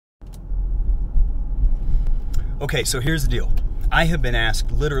Okay, so here's the deal. I have been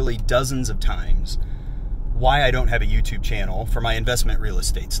asked literally dozens of times why I don't have a YouTube channel for my investment real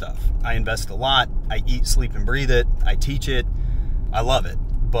estate stuff. I invest a lot, I eat, sleep, and breathe it, I teach it, I love it,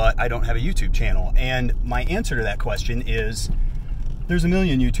 but I don't have a YouTube channel. And my answer to that question is, there's a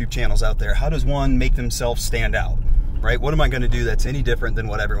million YouTube channels out there. How does one make themselves stand out, right? What am I gonna do that's any different than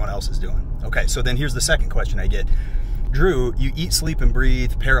what everyone else is doing? Okay, so then here's the second question I get. Drew, you eat, sleep, and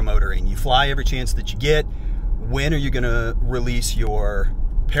breathe paramotoring. You fly every chance that you get. When are you gonna release your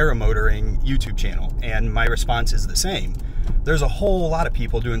paramotoring YouTube channel? And my response is the same. There's a whole lot of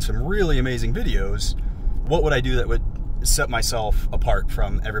people doing some really amazing videos. What would I do that would set myself apart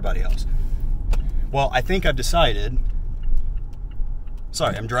from everybody else? Well, I think I've decided,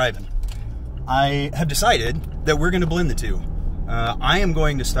 sorry, I'm driving. I have decided that we're gonna blend the two. I am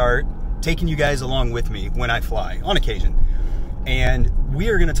going to start taking you guys along with me when I fly, on occasion. And we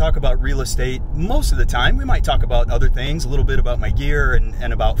are gonna talk about real estate most of the time. We might talk about other things, a little bit about my gear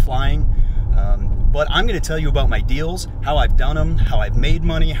and about flying. But I'm gonna tell you about my deals, how I've done them, how I've made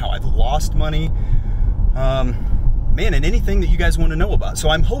money, how I've lost money. Man, and anything that you guys wanna know about. So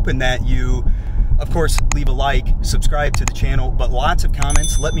I'm hoping that you, of course, leave a like, subscribe to the channel, but lots of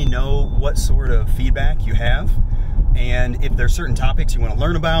comments. Let me know what sort of feedback you have. And if there's certain topics you want to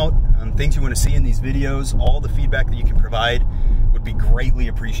learn about, things you want to see in these videos, all the feedback that you can provide would be greatly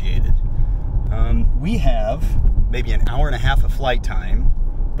appreciated. We have maybe an hour and a half of flight time,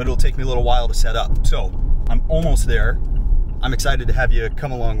 but it'll take me a little while to set up. So I'm almost there. I'm excited to have you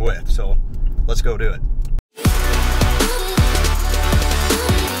come along with, so let's go do it.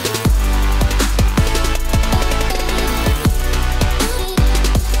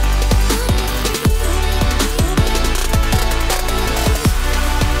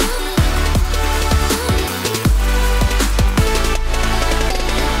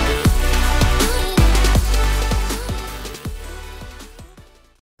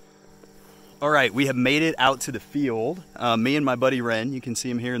 All right, we have made it out to the field. Me and my buddy Ren, you can see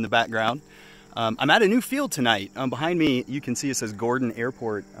him here in the background. I'm at a new field tonight. Behind me, you can see it says Gordon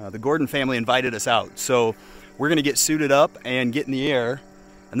Airport. The Gordon family invited us out. So we're gonna get suited up and get in the air,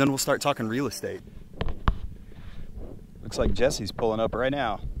 and then we'll start talking real estate. Looks like Jesse's pulling up right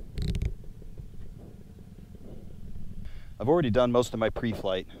now. I've already done most of my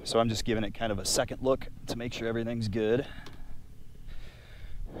pre-flight, so I'm just giving it kind of a second look to make sure everything's good.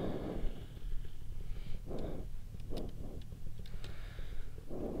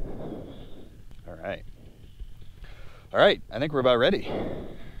 All right, I think we're about ready.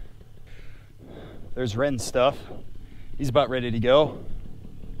 There's Ren's stuff. He's about ready to go.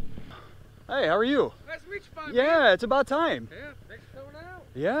 Hey, how are you? Nice to meet you, buddy. Yeah, it's about time. Yeah, thanks for coming out.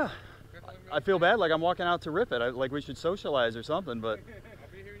 Yeah. I feel bad, like I'm walking out to rip it. Like we should socialize or something, but. I'll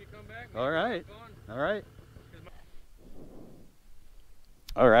be here when you come back. All right. All right.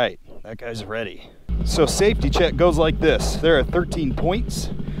 All right, that guy's ready. So safety check goes like this. There are 13 points.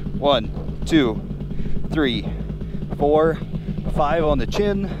 1, 2, 3, 4, 5 on the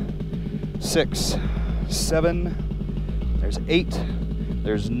chin. 6, 7. There's 8.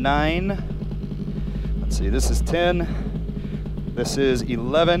 There's 9. Let's see, this is 10. This is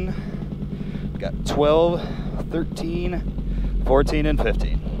 11. We've got 12, 13, 14, and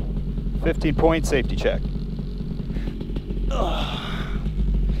 15. 15 point safety check. Ugh.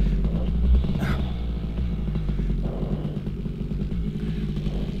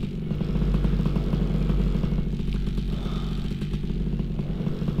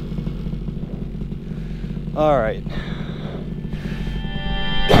 All right.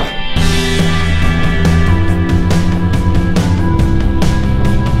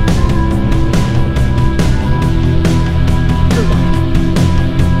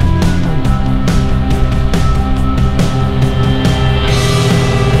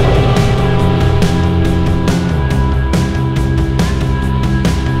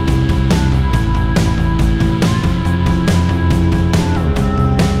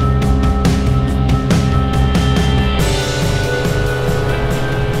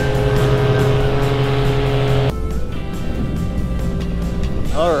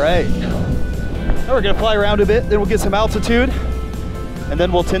 Now we're gonna fly around a bit, then we'll get some altitude, and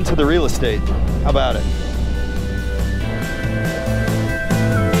then we'll tend to the real estate. How about it?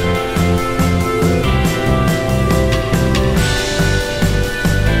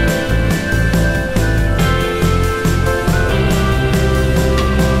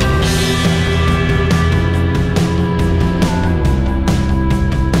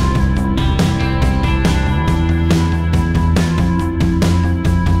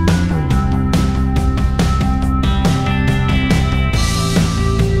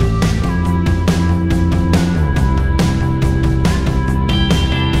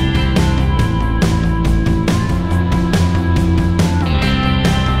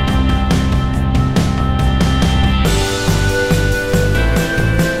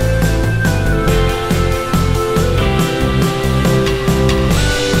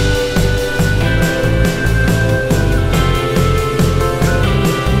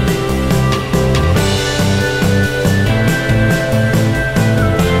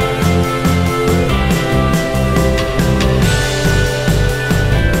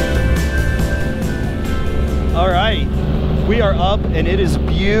 up, and it is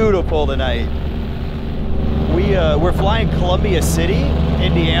beautiful tonight. We're flying Columbia City,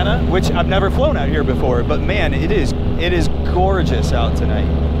 Indiana, which I've never flown out here before, but man, it is gorgeous out tonight.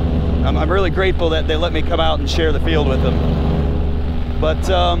 I'm really grateful that they let me come out and share the field with them. But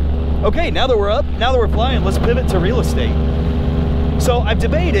okay, now that we're up, now that we're flying, let's pivot to real estate. So I've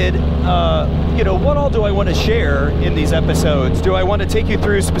debated, what all do I want to share in these episodes? Do I want to take you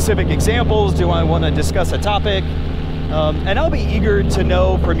through specific examples? Do I want to discuss a topic? And I'll be eager to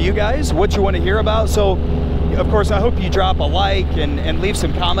know from you guys what you want to hear about. So, of course, I hope you drop a like and leave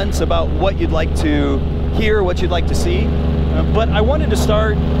some comments about what you'd like to hear, what you'd like to see. But I wanted to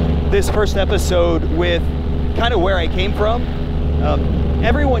start this first episode with kind of where I came from.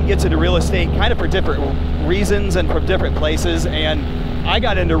 Everyone gets into real estate kind of for different reasons and from different places, and I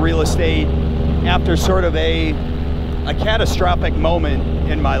got into real estate after sort of a catastrophic moment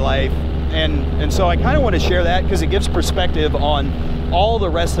in my life, and so I kind of want to share that because it gives perspective on all the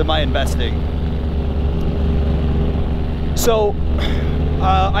rest of my investing. So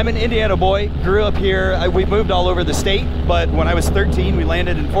I'm an Indiana boy, grew up here. We moved all over the state, but when I was 13 we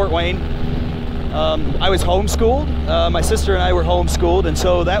landed in Fort Wayne. I was homeschooled. My sister and I were homeschooled, and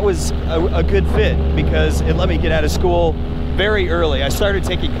so that was a good fit because it let me get out of school very early. I started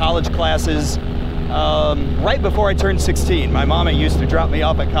taking college classes right before I turned 16. My mama used to drop me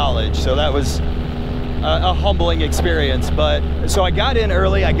off at college, so that was a humbling experience. But so I got in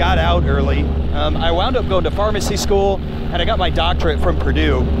early, I got out early. I wound up going to pharmacy school, and I got my doctorate from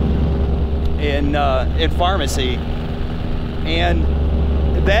Purdue in pharmacy, and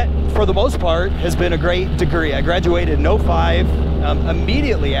that, for the most part, has been a great degree. I graduated in 2005.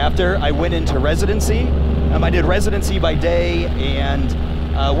 Immediately after, I went into residency. I did residency by day and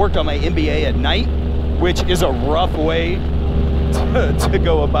worked on my MBA at night, which is a rough way to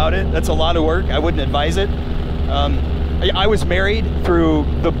go about it. That's a lot of work. I wouldn't advise it. I was married through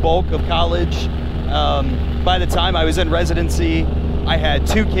the bulk of college. By the time I was in residency, I had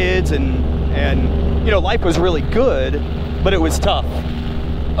 2 kids, and life was really good, but it was tough.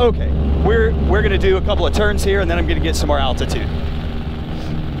 Okay, we're going to do a couple of turns here, and then I'm going to get some more altitude.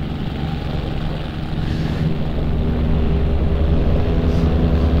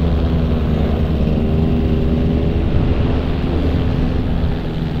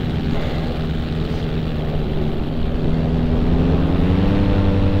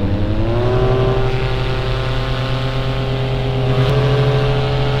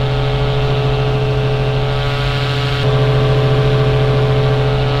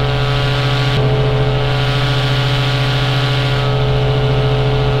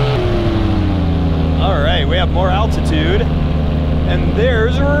 More altitude, and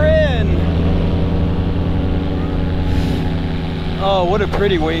there's Rin. Oh, what a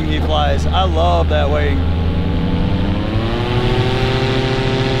pretty wing he flies. I love that wing.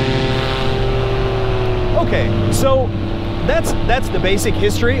 Okay, so that's the basic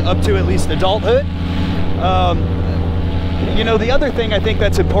history up to at least adulthood. The other thing I think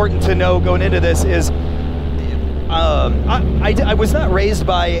that's important to know going into this is I was not raised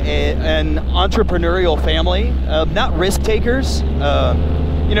by an entrepreneurial family, not risk takers.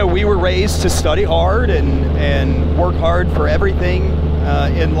 We were raised to study hard and work hard for everything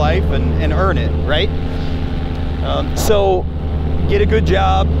in life and earn it, right? So get a good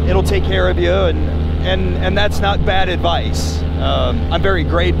job, it'll take care of you, and that's not bad advice. I'm very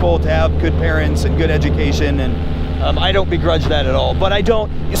grateful to have good parents and good education, and I don't begrudge that at all. But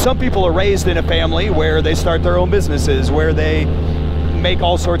some people are raised in a family where they start their own businesses, where they make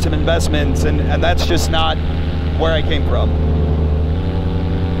all sorts of investments, and that's just not where I came from.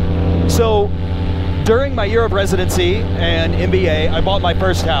 So during my year of residency and MBA, I bought my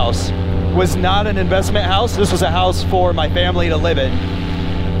first house. Was not an investment house. This was a house for my family to live in.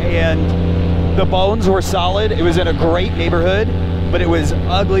 And the bones were solid. It was in a great neighborhood, but it was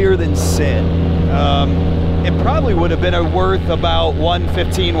uglier than sin. It probably would have been worth about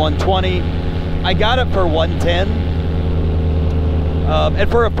 $115, $120. I got it for $110.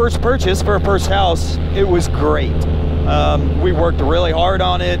 And for a first purchase, for a first house, it was great. We worked really hard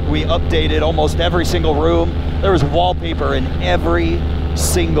on it. We updated almost every single room. There was wallpaper in every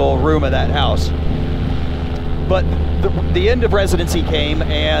single room of that house. But the end of residency came,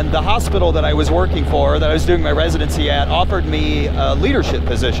 and the hospital that I was working for, that I was doing my residency at, offered me a leadership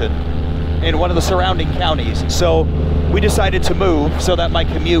position in one of the surrounding counties. So we decided to move so that my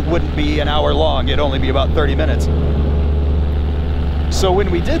commute wouldn't be an hour long. It'd only be about 30 minutes. So when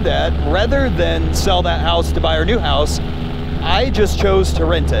we did that, rather than sell that house to buy our new house, I just chose to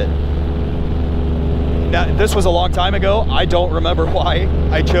rent it. Now, this was a long time ago. I don't remember why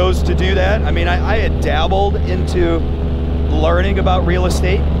I chose to do that. I mean, I had dabbled into learning about real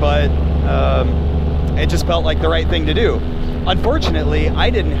estate, but it just felt like the right thing to do. Unfortunately, I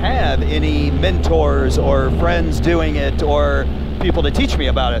didn't have any mentors or friends doing it or people to teach me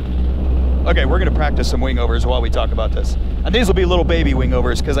about it. Okay, we're gonna practice some wingovers while we talk about this. And these will be little baby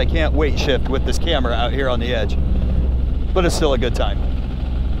wingovers because I can't weight shift with this camera out here on the edge. But it's still a good time.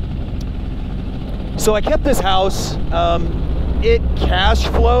 So I kept this house. It cash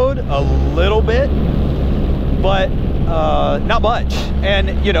flowed a little bit, but not much.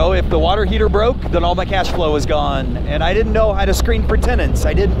 And you know, if the water heater broke, then all my cash flow was gone. And I didn't know how to screen for tenants.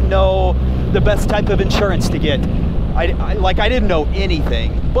 I didn't know the best type of insurance to get. I didn't know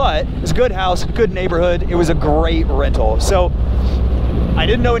anything, but it was a good house, good neighborhood. It was a great rental. So I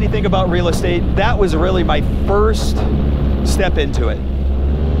didn't know anything about real estate. That was really my first step into it.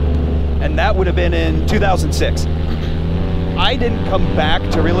 And that would have been in 2006. I didn't come back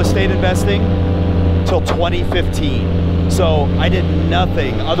to real estate investing till 2015. So I did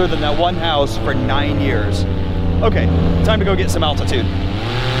nothing other than that one house for 9 years. Okay, time to go get some altitude.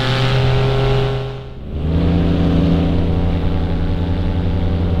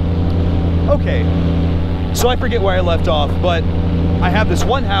 Okay, so I forget where I left off, but I have this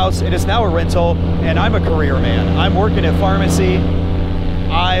one house. It is now a rental, and I'm a career man. I'm working at pharmacy.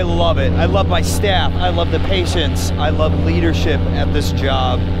 I love it. I love my staff. I love the patients. I love leadership at this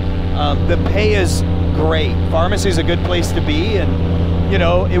job. The pay is great. Pharmacy is a good place to be, and you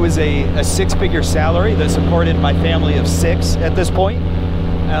know, it was a six-figure salary that supported my family of 6 at this point.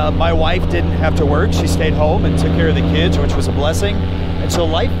 My wife didn't have to work. She stayed home and took care of the kids, which was a blessing. And so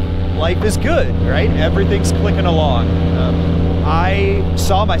life is good, right? Everything's clicking along. I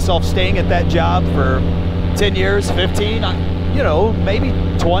saw myself staying at that job for 10 years, 15, you know, maybe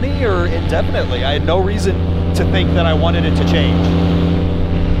 20 or indefinitely. I had no reason to think that I wanted it to change.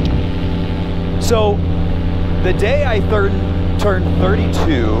 So the day I turned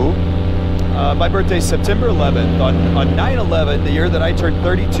 32, my birthday's September 11th. On 9/11, the year that I turned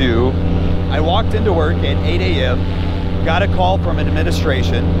 32, I walked into work at 8 a.m., got a call from an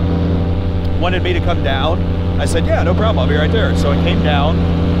administration, wanted me to come down. I said, yeah, no problem, I'll be right there. So I came down,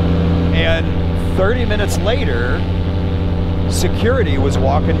 and 30 minutes later, security was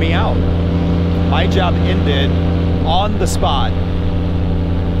walking me out. My job ended on the spot,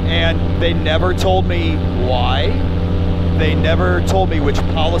 and they never told me why. They never told me which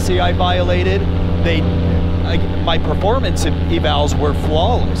policy I violated. My performance evals were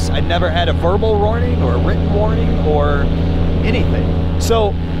flawless. I never had a verbal warning or a written warning or anything.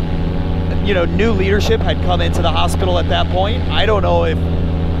 So, you know, new leadership had come into the hospital at that point. I don't know if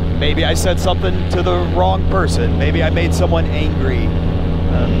maybe I said something to the wrong person. Maybe I made someone angry.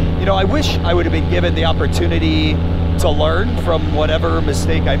 You know, I wish I would have been given the opportunity to learn from whatever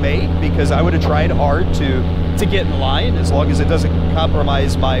mistake I made, because I would have tried hard to get in line, as long as it doesn't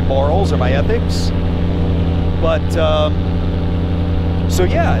compromise my morals or my ethics. But so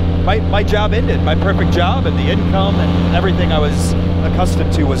yeah, my job ended, my perfect job, and the income and everything I was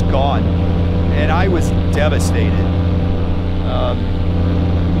accustomed to was gone, and I was devastated.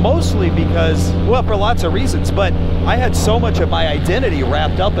 Mostly because, well, for lots of reasons, but I had so much of my identity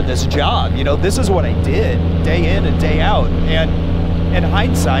wrapped up in this job. You know, this is what I did day in and day out. And in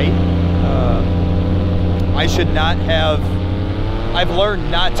hindsight, I should not have, I've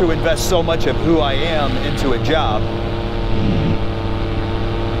learned not to invest so much of who I am into a job.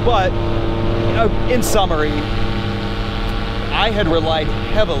 But, you know, in summary, I had relied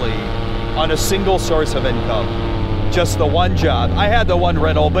heavily on a single source of income. Just the one job. I had the one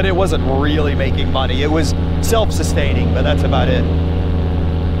rental, but it wasn't really making money. It was self-sustaining, but that's about it.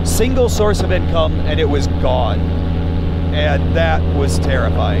 Single source of income, and it was gone. And that was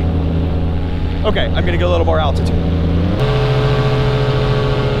terrifying. Okay, I'm gonna get a little more altitude.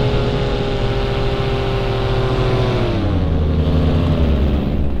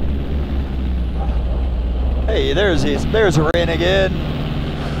 Hey, there's rain again.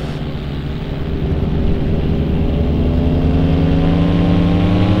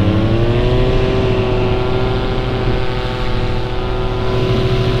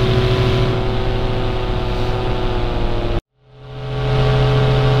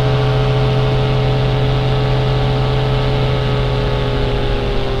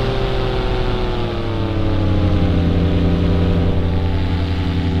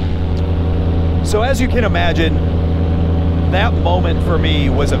 So as you can imagine, that moment for me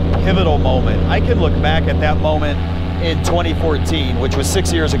was a pivotal moment. I can look back at that moment in 2014, which was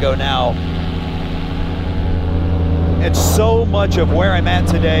 6 years ago now. And so much of where I'm at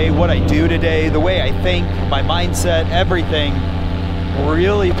today, what I do today, the way I think, my mindset, everything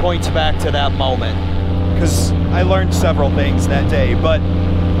really points back to that moment. because I learned several things that day, but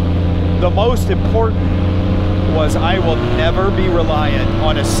the most important was I will never be reliant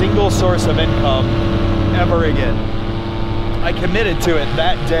on a single source of income ever again. I committed to it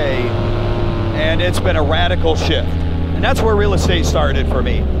that day, and it's been a radical shift. And that's where real estate started for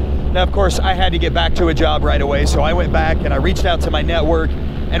me. Now, of course, I had to get back to a job right away, so I went back and I reached out to my network,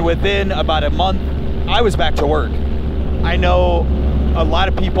 and within about a month, I was back to work. I know a lot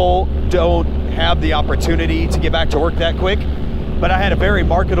of people don't have the opportunity to get back to work that quick, but I had a very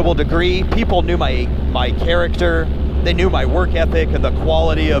marketable degree. People knew my character, they knew my work ethic and the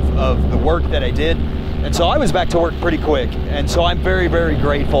quality of the work that I did. And so I was back to work pretty quick. And so I'm very, very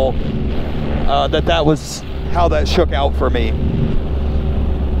grateful that was how that shook out for me.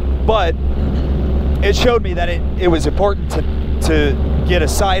 But it showed me that it was important to get a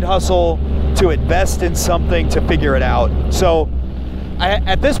side hustle, to invest in something, to figure it out. So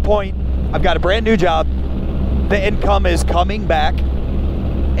at this point, I've got a brand new job. The income is coming back,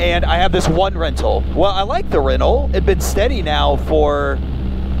 and I have this one rental. Well, I like the rental. It'd been steady now for,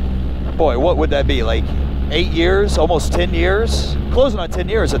 boy, what would that be, like 8 years, almost 10 years? Closing on 10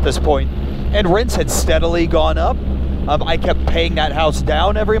 years at this point. And rents had steadily gone up. I kept paying that house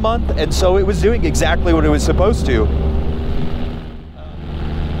down every month, and so it was doing exactly what it was supposed to.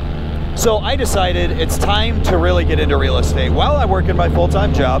 So I decided it's time to really get into real estate. While I work in my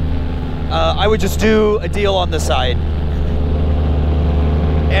full-time job, I would just do a deal on the side.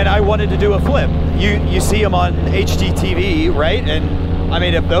 And I wanted to do a flip. You see them on HGTV, right? And I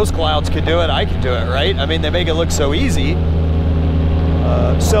mean, if those clowns could do it, I could do it, right? I mean, they make it look so easy.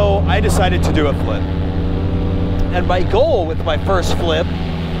 So I decided to do a flip. And my goal with my first flip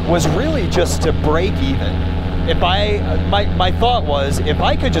was really just to break even. My thought was, if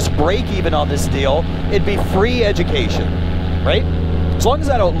I could just break even on this deal, it'd be free education, right? As long as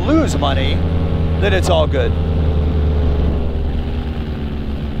I don't lose money, then it's all good.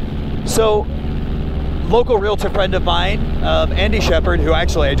 So, local realtor friend of mine, Andy Shepard, who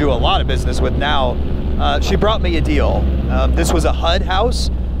actually I do a lot of business with now, she brought me a deal. This was a HUD house,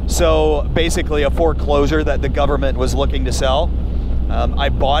 so basically a foreclosure that the government was looking to sell. I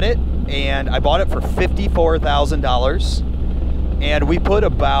bought it, and I bought it for $54,000, and we put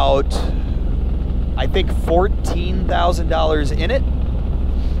about, I think, $14,000 in it.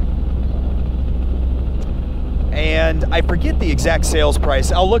 And I forget the exact sales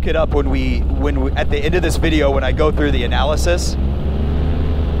price. I'll look it up when we at the end of this video when I go through the analysis.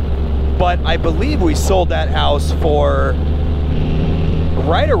 But I believe we sold that house for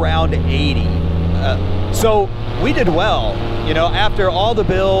right around 80. So we did well. You know, after all the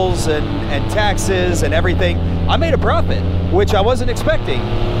bills and taxes and everything, I made a profit, which I wasn't expecting.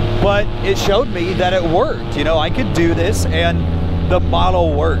 But it showed me that it worked. You know, I could do this, and the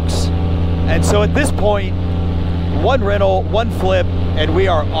model works. And so at this point, one rental, one flip, and we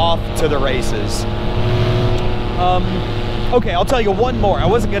are off to the races. Okay, I'll tell you one more. I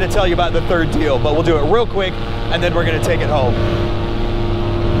wasn't going to tell you about the third deal, but we'll do it real quick, and then we're going to take it home.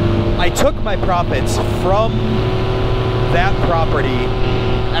 I took my profits from that property,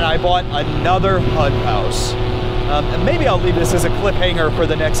 and I bought another HUD house. And maybe I'll leave this as a cliffhanger for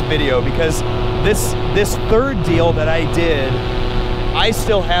the next video, because this third deal that I did, I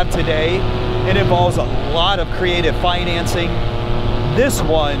still have today. It involves a lot of creative financing. This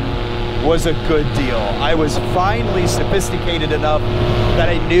one was a good deal. I was finally sophisticated enough that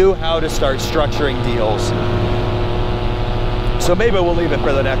I knew how to start structuring deals. So maybe we'll leave it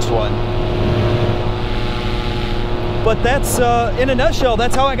for the next one. But that's, in a nutshell,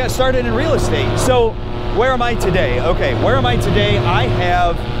 that's how I got started in real estate. So where am I today? Okay, where am I today? I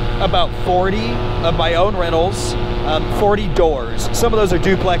have about 40 of my own rentals. 40 doors. Some of those are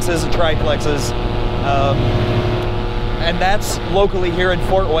duplexes and triplexes. And that's locally here in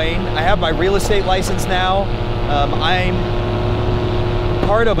Fort Wayne. I have my real estate license now. I'm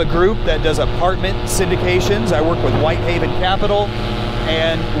part of a group that does apartment syndications. I work with Whitehaven Capital,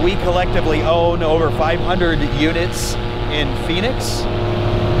 and we collectively own over 500 units in Phoenix.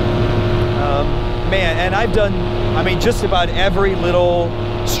 Man, and I've done, I mean, just about every little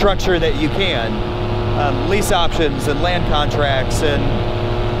structure that you can. Lease options and land contracts and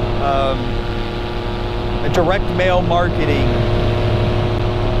direct mail marketing.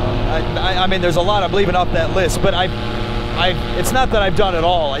 I mean, there's a lot I'm leaving off that list, but it's not that I've done it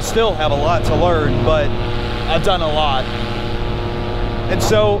all. I still have a lot to learn, but I've done a lot. And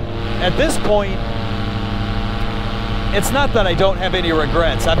so at this point, it's not that I don't have any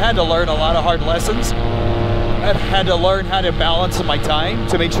regrets. I've had to learn a lot of hard lessons. I've had to learn how to balance my time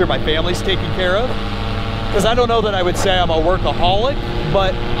to make sure my family's taken care of. because I don't know that I would say I'm a workaholic,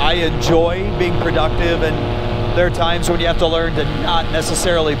 but I enjoy being productive, and there are times when you have to learn to not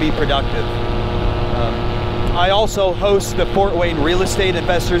necessarily be productive. I also host the Fort Wayne Real Estate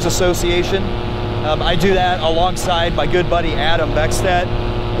Investors Association. I do that alongside my good buddy Adam Beckstedt,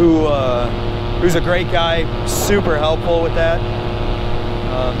 who's a great guy, super helpful with that.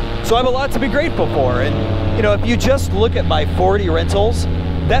 So I have a lot to be grateful for. And you know, if you just look at my 40 rentals,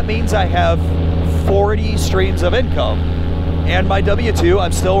 that means I have 40 streams of income. And my W-2,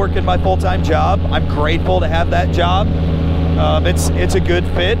 I'm still working my full-time job. I'm grateful to have that job. It's a good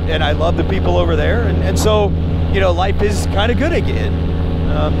fit, and I love the people over there. And so, you know, life is kind of good again.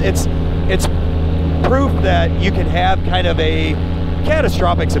 It's proof that you can have kind of a,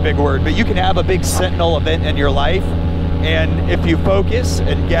 catastrophic's a big word, but you can have a big sentinel event in your life, and if you focus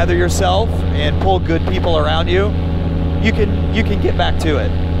and gather yourself and pull good people around you, you can get back to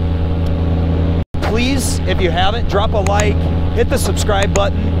it. Please, if you haven't, drop a like, hit the subscribe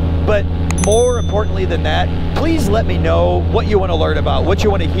button, but more importantly than that, please let me know what you want to learn about, what you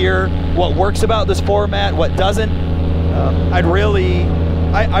want to hear, what works about this format, what doesn't. I really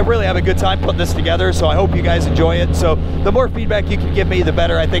have a good time putting this together, so I hope you guys enjoy it. So the more feedback you can give me, the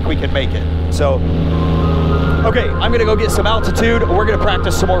better I think we can make it. So, okay, I'm gonna go get some altitude. We're gonna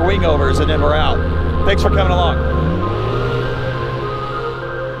practice some more wing overs, and then we're out. Thanks for coming along.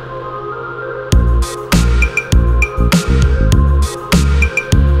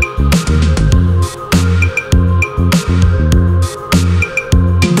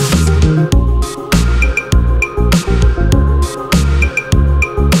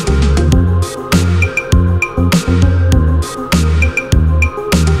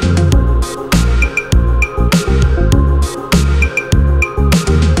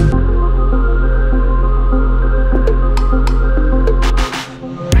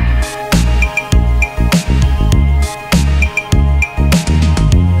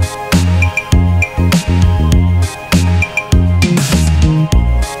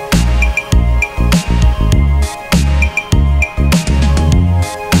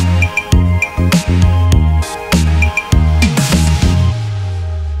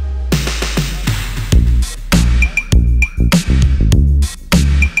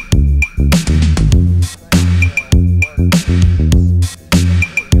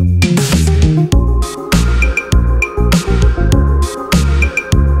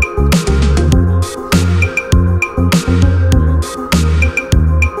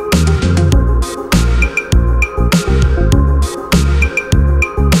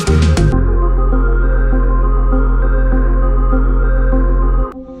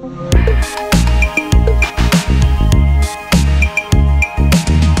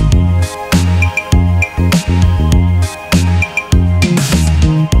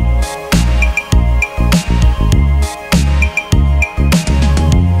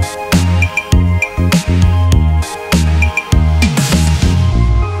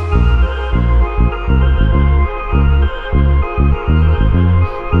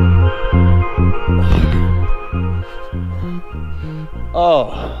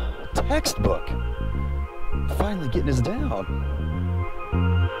 Oh, textbook. Finally getting us down.